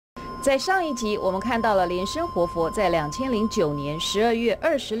在上一集，我们看到了莲生活佛在2009年12月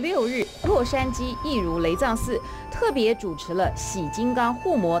26日，洛杉矶一如雷藏寺特别主持了洗金刚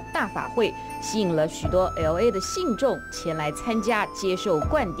护摩大法会，吸引了许多 LA 的信众前来参加接受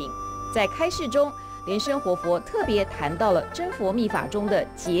灌顶。在开示中，莲生活佛特别谈到了真佛密法中的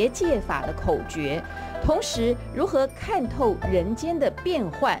结界法的口诀，同时如何看透人间的变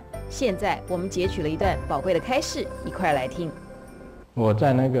幻。现在我们截取了一段宝贵的开示，一块来听。我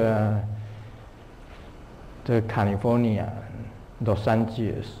在那个California 洛杉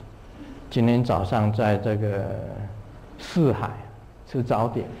矶，今天早上在这个四海吃早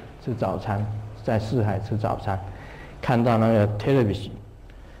点、吃早餐，在四海吃早餐，看到那个 television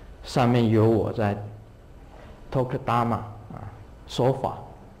上面有我在 talk dharma 说法。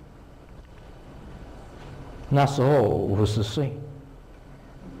那时候50岁，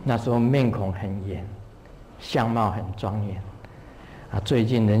那时候面孔很严，相貌很庄严。最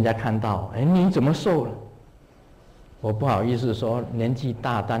近人家看到，你怎么瘦了？我不好意思说，年纪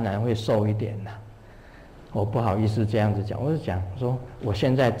大当然会瘦一点啦。我不好意思这样子讲，我是讲说，我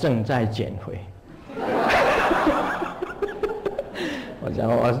现在正在减肥。我讲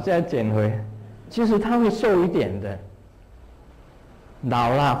我现在减肥，其实他会瘦一点的。老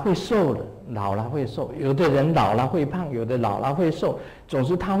了会瘦的，老了会瘦。有的人老了会胖，有的老了会瘦。总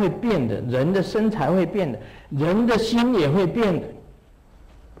之他会变的，人的身材会变的，人的心也会变的。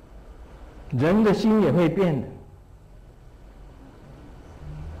人的心也会变的，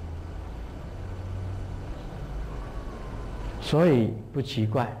所以不奇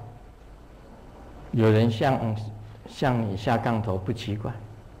怪。有人像你下杠头不奇怪，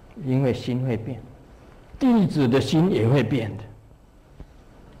因为心会变，弟子的心也会变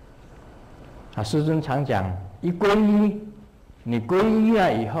的。师尊常讲，一皈依，你皈依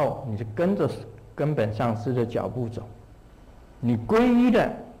了以后，你就跟着根本上师的脚步走。你皈依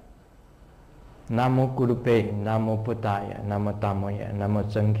了。南无咕噜贝，南无布达呀，南无达摩呀，南无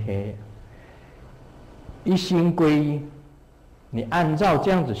真伽呀，一心皈依，你按照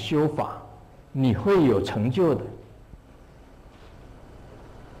这样子修法，你会有成就的，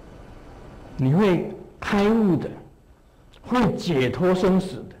你会开悟的，会解脱生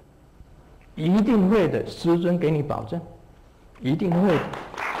死的，一定会的，师尊给你保证，一定会的。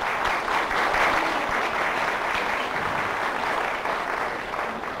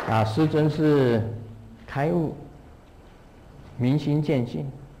师尊是开悟，明心见性，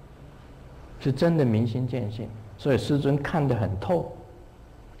是真的明心见性，所以师尊看得很透，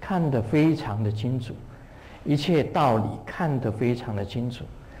看得非常的清楚，一切道理看得非常的清楚。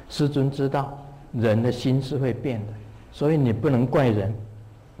师尊知道人的心是会变的，所以你不能怪人。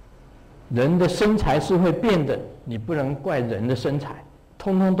人的身材是会变的，你不能怪人的身材，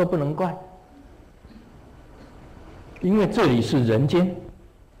通通都不能怪，因为这里是人间。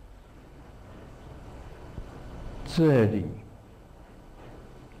这里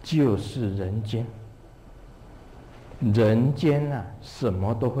就是人间，人间啊，什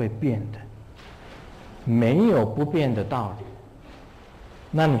么都会变的，没有不变的道理。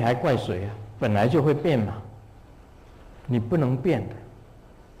那你还怪谁啊？本来就会变嘛，你不能变的。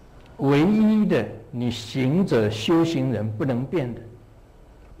唯一的，你行者修行人不能变的。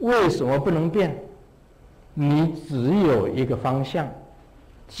为什么不能变？你只有一个方向，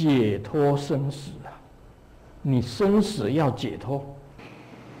解脱生死啊。你生死要解脱，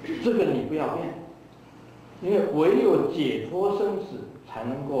这个你不要变，因为唯有解脱生死，才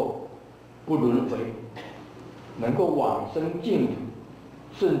能够不轮回，能够往生净土，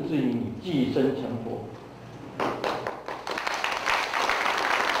甚至于你寄生成佛。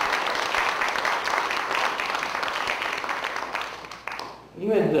因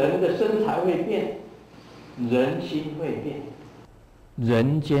为人的身材会变，人心会变，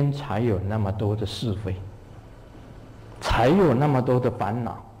人间才有那么多的是非。才有那么多的烦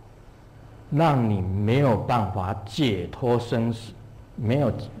恼，让你没有办法解脱生死，没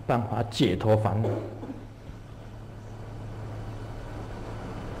有办法解脱烦恼。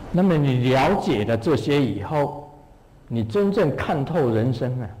那么你了解了这些以后，你真正看透人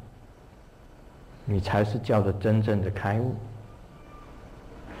生啊，你才是叫做真正的开悟。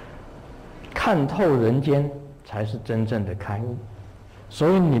看透人间才是真正的开悟，所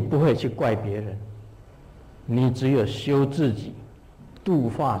以你不会去怪别人。你只有修自己，度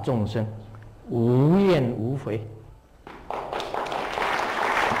化众生，无怨无悔。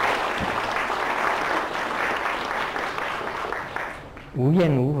无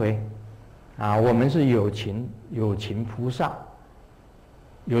怨无悔，我们是有情菩萨，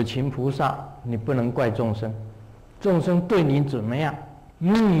有情菩萨，你不能怪众生，众生对你怎么样，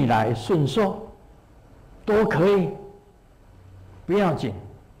逆来顺受，都可以，不要紧。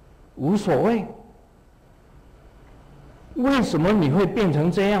无所谓。为什么你会变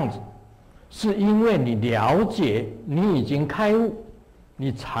成这样子？是因为你了解，你已经开悟，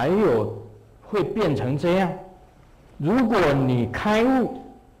你才有会变成这样。如果你开悟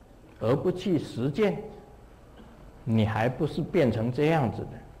而不去实践，你还不是变成这样子的，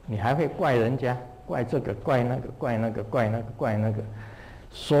你还会怪人家，怪这个，怪那个，怪那个，怪那个，怪那个，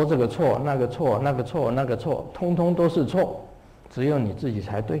说这个错，那个错，那个错，那个错，通通都是错，只有你自己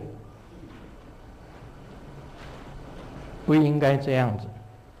才对。不应该这样子。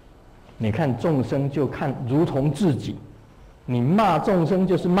你看众生就看如同自己，你骂众生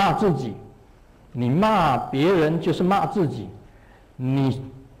就是骂自己，你骂别人就是骂自己，你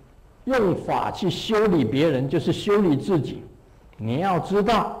用法去修理别人就是修理自己。你要知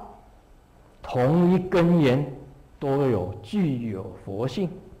道，同一根源都具有佛性，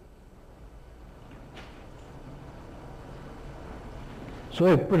所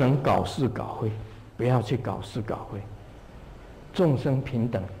以不能搞事搞会，不要去搞事搞会。众生平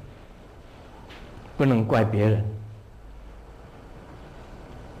等，不能怪别人，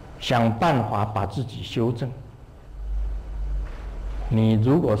想办法把自己修正。你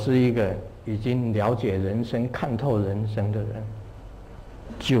如果是一个已经了解人生、看透人生的人，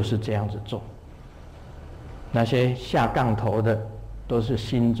就是这样子做。那些下杠头的，都是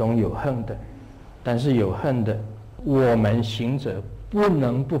心中有恨的，但是有恨的，我们行者不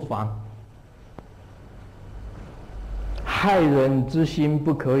能不防。害人之心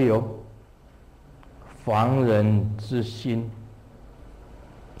不可有，防人之心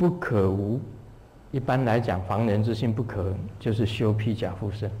不可无。一般来讲，防人之心不可，就是修披甲护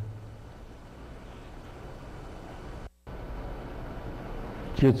身，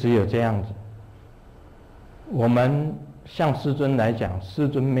就只有这样子。我们像师尊来讲，师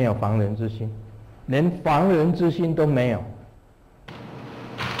尊没有防人之心，连防人之心都没有。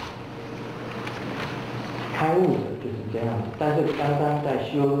开悟者就是这样子，但是刚刚在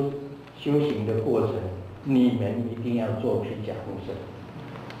修行的过程，你们一定要做披甲护身。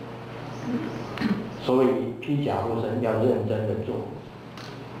所以披甲护身要认真的做，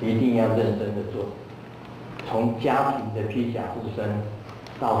一定要认真的做。从家庭的披甲护身，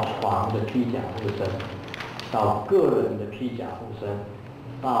到床的披甲护身，到个人的披甲护身，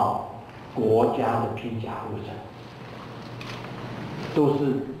到国家的披甲护身，都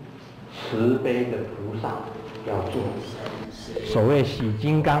是慈悲的菩萨要做。所谓洗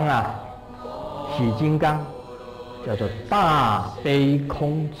金刚啊，洗金刚叫做大悲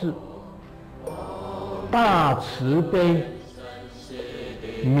空智，大慈悲，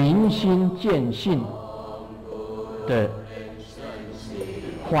明心见性的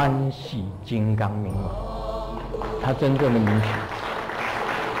欢喜金刚明王，他真正的名词。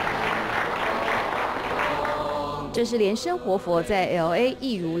这是莲生活佛在 LA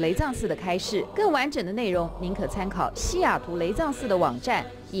一如雷藏寺的开示，更完整的内容您可参考西雅图雷藏寺的网站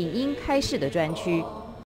影音开示的专区。